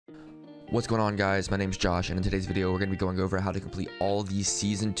What's going on, guys? My name's Josh, and in today's video we're going to be going over how to complete all the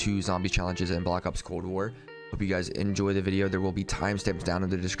Season 2 zombie challenges in Black Ops Cold War. Hope you guys enjoy the video. There will be timestamps down in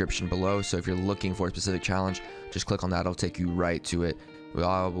the description below, so if you're looking for a specific challenge, just click on that. It'll take you right to it.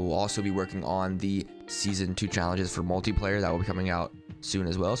 We'll also be working on the Season 2 challenges for multiplayer. That will be coming out soon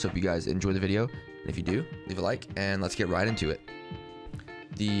as well, so if you guys enjoy the video, and if you do, leave a like, and let's get right into it.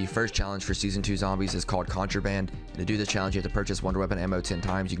 The first challenge for Season 2 zombies is called Contraband, and to do this challenge you have to purchase wonder weapon ammo 10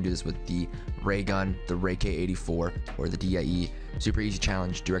 times. You can do this with the Ray gun, the Ray K-84, or the DIE. Super easy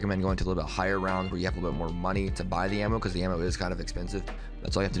challenge. Do recommend going to a little bit higher rounds where you have a little bit more money to buy the ammo, because the ammo is kind of expensive.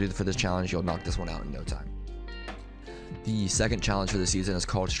 That's all you have to do for this challenge. You'll knock this one out in no time. The second challenge for the season is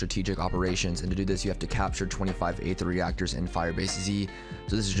called Strategic Operations, and to do this you have to capture 25 Aether reactors in Firebase Z.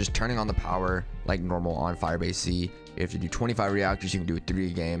 So this is just turning on the power like normal on Firebase Z. You have to do 25 reactors. You can do it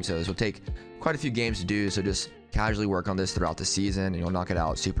 3 games, so this will take quite a few games to do, so just casually work on this throughout the season and you'll knock it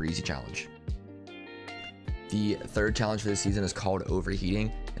out. Super easy challenge. The third challenge for this season is called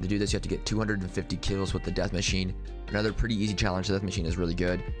Overheating, and to do this you have to get 250 kills with the death machine. Another pretty easy challenge. The death machine is really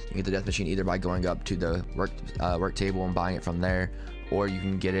good. You can get the death machine either by going up to the work table and buying it from there, or you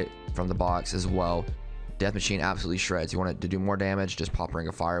can get it from the box as well. Death machine absolutely shreds. You want it to do more damage, just pop a ring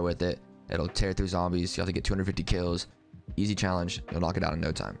of fire with it. It'll tear through zombies. You have to get 250 kills. Easy challenge. You'll knock it out in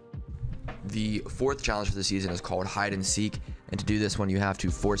no time. The fourth challenge for the season is called Hide and Seek, and to do this one you have to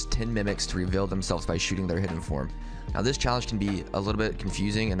force 10 mimics to reveal themselves by shooting their hidden form. Now this challenge can be a little bit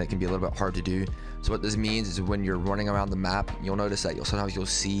confusing and it can be a little bit hard to do. So what this means is when you're running around the map, you'll notice that sometimes you'll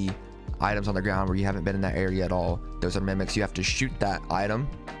see items on the ground where you haven't been in that area at all. Those are mimics. You have to shoot that item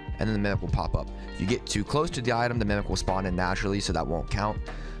and then the mimic will pop up. If you get too close to the item, the mimic will spawn in naturally, so that won't count.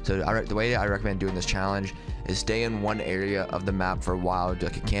 So the way I recommend doing this challenge is stay in one area of the map for a while, do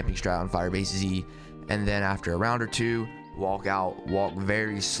like a camping strat on Firebase Z, and then after a round or two, walk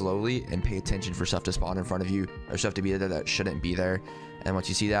very slowly and pay attention for stuff to spawn in front of you or stuff to be there that shouldn't be there. And once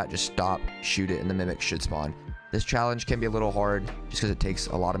you see that, just stop, shoot it, and the mimic should spawn. This challenge can be a little hard just because it takes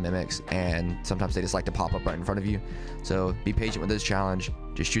a lot of mimics and sometimes they just like to pop up right in front of you. So be patient with this challenge.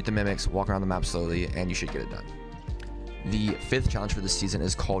 Just shoot the mimics, walk around the map slowly, and you should get it done. The fifth challenge for this season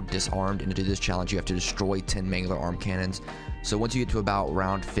is called Disarmed, and to do this challenge you have to destroy 10 Mangler arm cannons. So once you get to about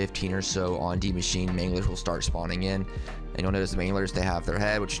round 15 or so on D machine, Manglers will start spawning in, and you'll notice the Manglers, they have their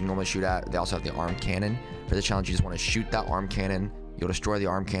head, which you normally shoot at. They also have the arm cannon. For this challenge you just want to shoot that arm cannon, you'll destroy the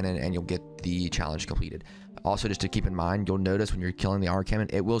arm cannon, and you'll get the challenge completed. Also, just to keep in mind, you'll notice when you're killing the arm cannon,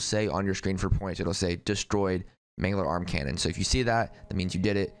 it will say on your screen for points, it'll say destroyed Mangler arm cannon. So if you see that, that means you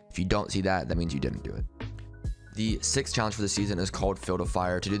did it. If you don't see that, that means you didn't do it. The sixth challenge for the season is called Field of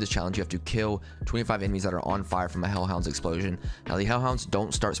Fire. To do this challenge you have to kill 25 enemies that are on fire from a Hellhound's explosion. Now the Hellhounds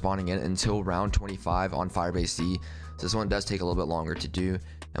don't start spawning in until round 25 on Firebase Z, so this one does take a little bit longer to do.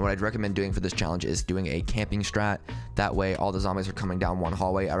 And what I'd recommend doing for this challenge is doing a camping strat. That way all the zombies are coming down one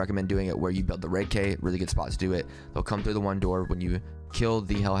hallway. I recommend doing it where you build the Ray K. Really good spot to do it. They'll come through the one door. When you kill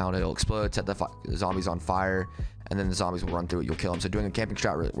the Hellhound, it'll explode, set the zombies on fire, and then the zombies will run through it. You'll kill them. So doing a camping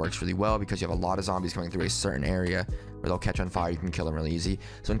strat works really well because you have a lot of zombies coming through a certain area where they'll catch on fire. You can kill them really easy.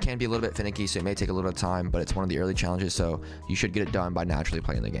 So it can be a little bit finicky, so it may take a little bit of time, but it's one of the early challenges, so you should get it done by naturally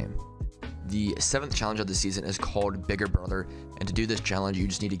playing the game. The seventh challenge of the season is called Bigger Brother, and to do this challenge you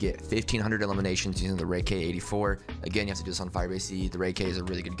just need to get 1500 eliminations using the Ray K-84. Again, you have to do this on Firebase Z. The Ray K is a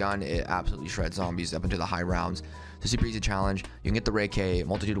really good gun. It absolutely shreds zombies up into the high rounds. It's a super easy challenge. You can get the Ray K a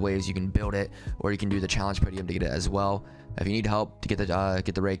multitude of ways. You can build it, or you can do the challenge podium to get it as well. If you need help to get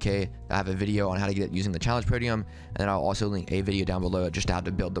the Ray K, I have a video on how to get it using the challenge podium, and then I'll also link a video down below just how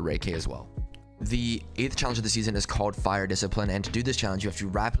to build the Ray K as well. The eighth challenge of the season is called Fire Discipline, and to do this challenge you have to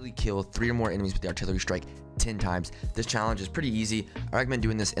rapidly kill 3 or more enemies with the artillery strike 10 times. This challenge is pretty easy. I recommend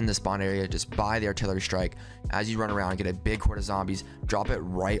doing this in the spawn area. Just buy the artillery strike. As you run around, get a big horde of zombies, drop it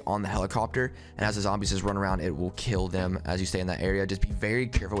right on the helicopter, and as the zombies just run around, it will kill them as you stay in that area. Just be very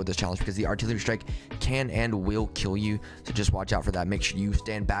careful with this challenge because the artillery strike can and will kill you, so just watch out for that. Make sure you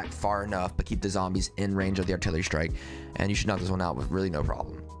stand back far enough but keep the zombies in range of the artillery strike, and you should knock this one out with really no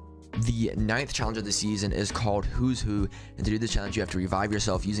problem. The ninth challenge of the season is called Who's Who, and to do this challenge you have to revive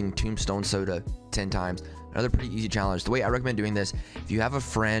yourself using Tombstone Soda 10 times. Another pretty easy challenge. The way I recommend doing this, if you have a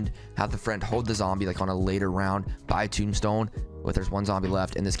friend, have the friend hold the zombie like on a later round, buy Tombstone if there's one zombie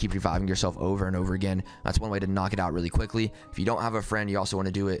left, and just keep reviving yourself over and over again. That's one way to knock it out really quickly. If you don't have a friend, you also want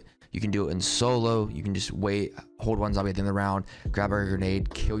to do it, you can do it in solo. You can just wait, hold one zombie at the end of the round, grab a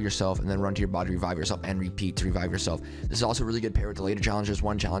grenade, kill yourself, and then run to your body, revive yourself, and repeat to revive yourself. This is also really good paired with the later challenges.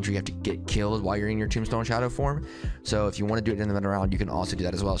 One challenge where you have to get killed while you're in your Tombstone Shadow form. So if you want to do it in the round, you can also do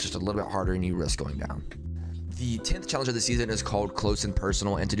that as well. It's just a little bit harder and you risk going down. The 10th challenge of the season is called Close and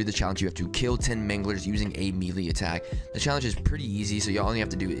Personal, and to do the challenge you have to kill 10 manglers using a melee attack. The challenge is pretty easy, so all you have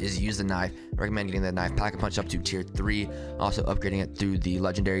to do is use the knife. I recommend getting the knife pack a punch up to tier 3, also upgrading it through the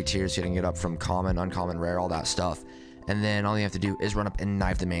legendary tiers, getting it up from common, uncommon, rare, all that stuff. And then all you have to do is run up and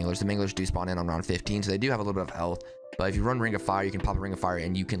knife the manglers. The manglers do spawn in on round 15, so they do have a little bit of health, but if you run Ring of Fire, you can pop a Ring of Fire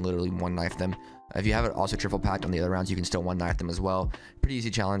and you can literally one knife them. If you have it also triple packed on the other rounds, you can still one knife them as well. Pretty easy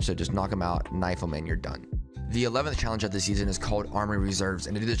challenge, so just knock them out, knife them, and you're done. The 11th challenge of the season is called Armory Reserves,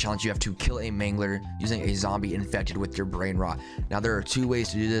 and to do the challenge you have to kill a mangler using a zombie infected with your brain rot. Now there are two ways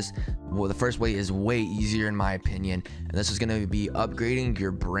to do this. Well, the first way is way easier in my opinion, and this is going to be upgrading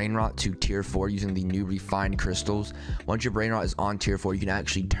your brain rot to tier 4 using the new refined crystals. Once your brain rot is on tier 4, you can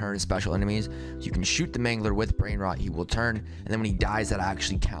actually turn special enemies. So you can shoot the mangler with brain rot, he will turn, and then when he dies, that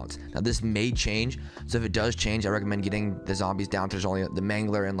actually counts. Now this may change, so if it does change, I recommend getting the zombies down to there's only the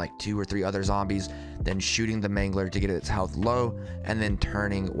mangler and like 2 or 3 other zombies, then shooting the mangler to get its health low, and then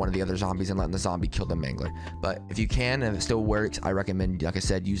turning one of the other zombies and letting the zombie kill the mangler. But if you can and it still works, I recommend, like I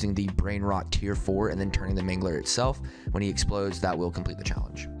said, using the brain rot tier 4 and then turning the mangler itself. When he explodes, that will complete the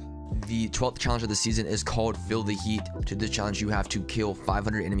challenge. The 12th challenge of the season is called Feel the Heat. To this challenge you have to kill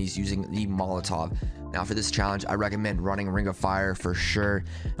 500 enemies using the Molotov. Now for this challenge I recommend running Ring of Fire for sure,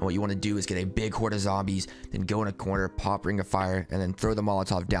 and what you want to do is get a big horde of zombies, then go in a corner, pop Ring of Fire, and then throw the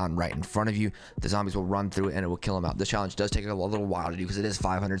Molotov down right in front of you. The zombies will run through it and it will kill them out. This challenge does take a little while to do because it is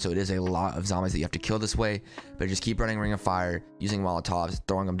 500, so it is a lot of zombies that you have to kill this way, but just keep running Ring of Fire, using Molotovs,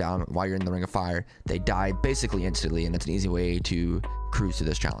 throwing them down while you're in the Ring of Fire. They die basically instantly, and it's an easy way to cruise to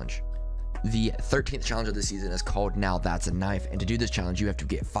this challenge. The 13th challenge of the season is called Now That's a Knife, and to do this challenge you have to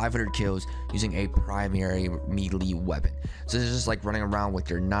get 500 kills using a primary melee weapon. So this is just like running around with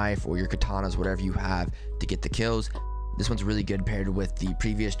your knife or your katanas, whatever you have, to get the kills. This one's really good paired with the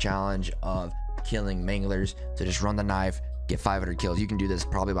previous challenge of killing manglers. So just run the knife, get 500 kills. You can do this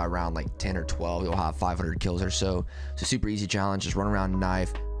probably by round like 10 or 12, you'll have 500 kills or so. So super easy challenge, just run around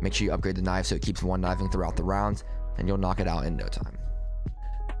knife, make sure you upgrade the knife so it keeps one knifing throughout the rounds, and you'll knock it out in no time.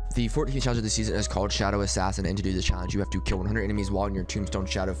 The 14th challenge of the season is called Shadow Assassin, and to do this challenge you have to kill 100 enemies while in your Tombstone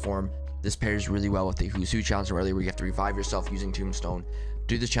Shadow form. This pairs really well with the Who's Who challenge from earlier where you have to revive yourself using Tombstone. To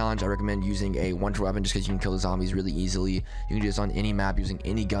do this challenge I recommend using a one-shot weapon just because you can kill the zombies really easily. You can do this on any map using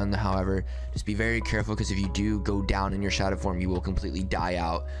any gun, however just be very careful because if you do go down in your shadow form you will completely die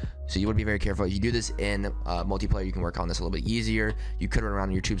out. So you want to be very careful. If you do this in multiplayer, you can work on this a little bit easier. You could run around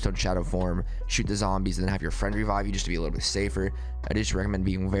in your Tombstone Shadow form, shoot the zombies, and then have your friend revive you just to be a little bit safer. I just recommend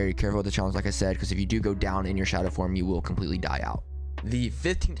being very careful with the challenge, like I said, because if you do go down in your shadow form, you will completely die out. The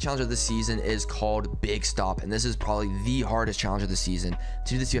 15th challenge of the season is called Big Stop, and this is probably the hardest challenge of the season.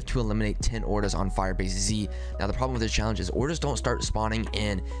 To do this, you have to eliminate 10 Ordas on Firebase Z. Now, the problem with this challenge is Ordas don't start spawning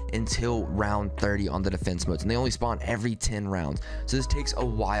in until round 30 on the defense modes, and they only spawn every 10 rounds. So this takes a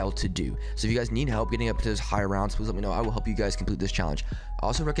while to do. So if you guys need help getting up to those higher rounds, please let me know. I will help you guys complete this challenge. I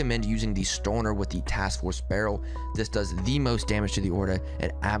also recommend using the Stoner with the Task Force Barrel. This does the most damage to the Orda.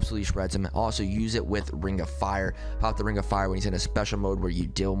 It absolutely shreds him. Also use it with Ring of Fire. Pop the Ring of Fire when he's in a special mode where you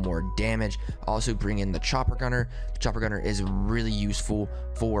deal more damage. Also bring in the Chopper Gunner. The Chopper Gunner is really useful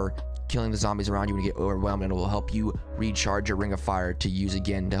for killing the zombies around you when you get overwhelmed, and it will help you recharge your Ring of Fire to use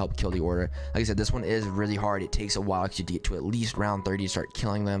again to help kill the Order. Like I said, this one is really hard. It takes a while to get to at least round 30 to start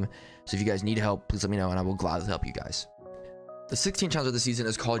killing them. So if you guys need help, please let me know and I will gladly help you guys. The 16th challenge of the season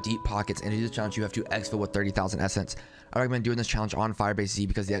is called Deep Pockets, and to do this challenge you have to exfil with 30,000 essence. I recommend doing this challenge on Firebase Z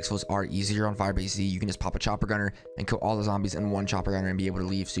because the exfils are easier on Firebase Z. You can just pop a Chopper Gunner and kill all the zombies in one Chopper Gunner and be able to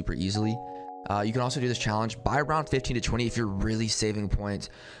leave super easily. You can also do this challenge by around 15 to 20 if you're really saving points,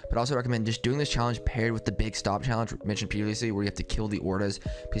 but I also recommend just doing this challenge paired with the Big Stop challenge mentioned previously where you have to kill the Ordas,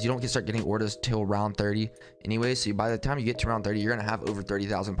 because you don't start getting Ordas till round 30 anyway. So by the time you get to round 30 you're gonna have over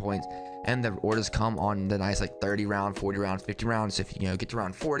 30,000 points, and the Ordas come on the nice like 30 round, 40 round, 50 rounds. So if you get to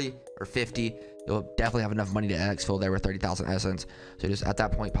round 40 or 50, you'll definitely have enough money to exfil there with 30,000 essence. So just at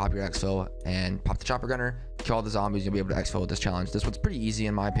that point pop your exfil and pop the Chopper Gunner, kill all the zombies, you'll be able to exfil with this challenge. This one's pretty easy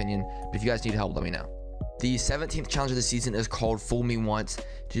in my opinion, but if you guys need help, let me know. The 17th challenge of the season is called Fool Me Once. To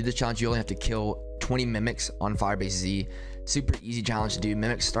do this challenge you only have to kill 20 mimics on Firebase Z. Super easy challenge to do.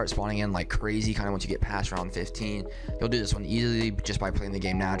 Mimics start spawning in like crazy kind of once you get past round 15. You'll do this one easily just by playing the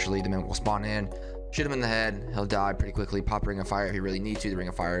game naturally. The mimic will spawn in, shoot him in the head, he'll die pretty quickly. Pop Ring of Fire if you really need to. The Ring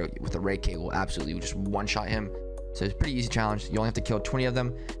of Fire with the Ray K will absolutely just one shot him. So it's a pretty easy challenge. You only have to kill 20 of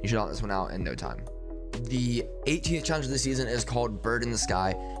them. You should knock this one out in no time. The 18th challenge of the season is called Bird in the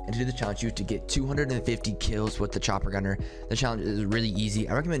Sky, and to do the challenge you have to get 250 kills with the chopper gunner. The challenge is really easy.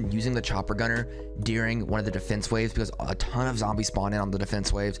 I recommend using the chopper gunner during one of the defense waves because a ton of zombies spawn in on the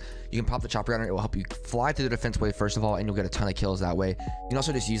defense waves. You can pop the chopper gunner, it will help you fly through the defense wave first of all, and you'll get a ton of kills that way. You can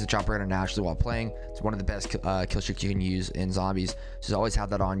also just use the chopper gunner naturally while playing. It's one of the best kill streaks you can use in zombies, so always have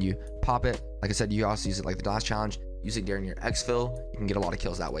that on you. Pop it. Like I said, you also use it like the last challenge. Use it during your exfil. You can get a lot of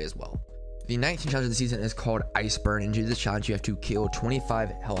kills that way as well. The 19th challenge of the season is called Ice Burn, and to do this challenge you have to kill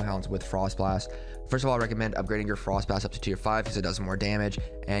 25 hellhounds with Frost Blast. First of all, I recommend upgrading your Frost Blast up to tier 5 because it does more damage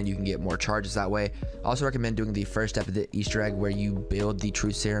and you can get more charges that way. I also recommend doing the first step of the Easter egg where you build the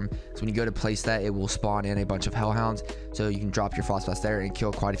Truth Serum. So when you go to place that, it will spawn in a bunch of hellhounds, so you can drop your Frost Blast there and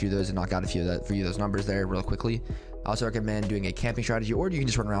kill quite a few of those and knock out a few of those numbers there real quickly. I also recommend doing a camping strategy, or you can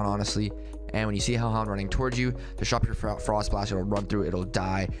just run around honestly, and when you see a hellhound running towards you, just drop your Frost Blast. It'll run through, it'll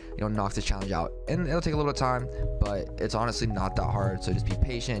die, you'll knock this challenge out, and it'll take a little bit of time, but it's honestly not that hard, so just be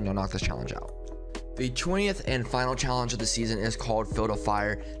patient and you'll knock this challenge out. The 20th and final challenge of the season is called Field of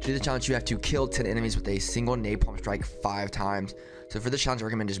Fire. To do the challenge you have to kill 10 enemies with a single napalm strike 5 times. So for this challenge I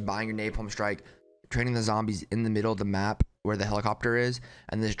recommend just buying your napalm strike, training the zombies in the middle of the map where the helicopter is,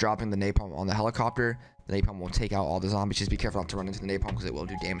 and just dropping the napalm on the helicopter. The napalm will take out all the zombies. Just be careful not to run into the napalm because it will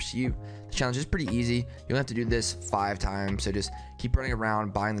do damage to you. The challenge is pretty easy. You don't have to do this 5 times, so just keep running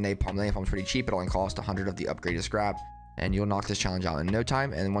around buying the napalm. The napalm is pretty cheap. It only costs 100 of the upgraded scrap, and you'll knock this challenge out in no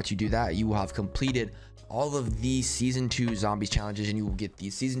time. And once you do that, you will have completed all of the season 2 zombies challenges, and you will get the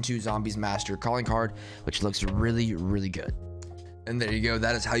season 2 zombies master calling card, which looks really good. And there you go.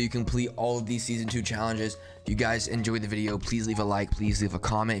 That is how you complete all of these season 2 challenges. If you guys enjoyed the video, please leave a like, please leave a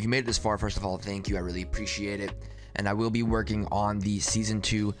comment. If you made it this far, first of all, thank you. I really appreciate it. And I will be working on the season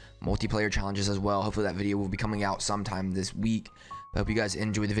 2 multiplayer challenges as well. Hopefully that video will be coming out sometime this week. I hope you guys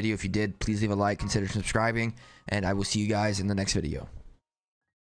enjoyed the video. If you did, please leave a like, consider subscribing, and I will see you guys in the next video.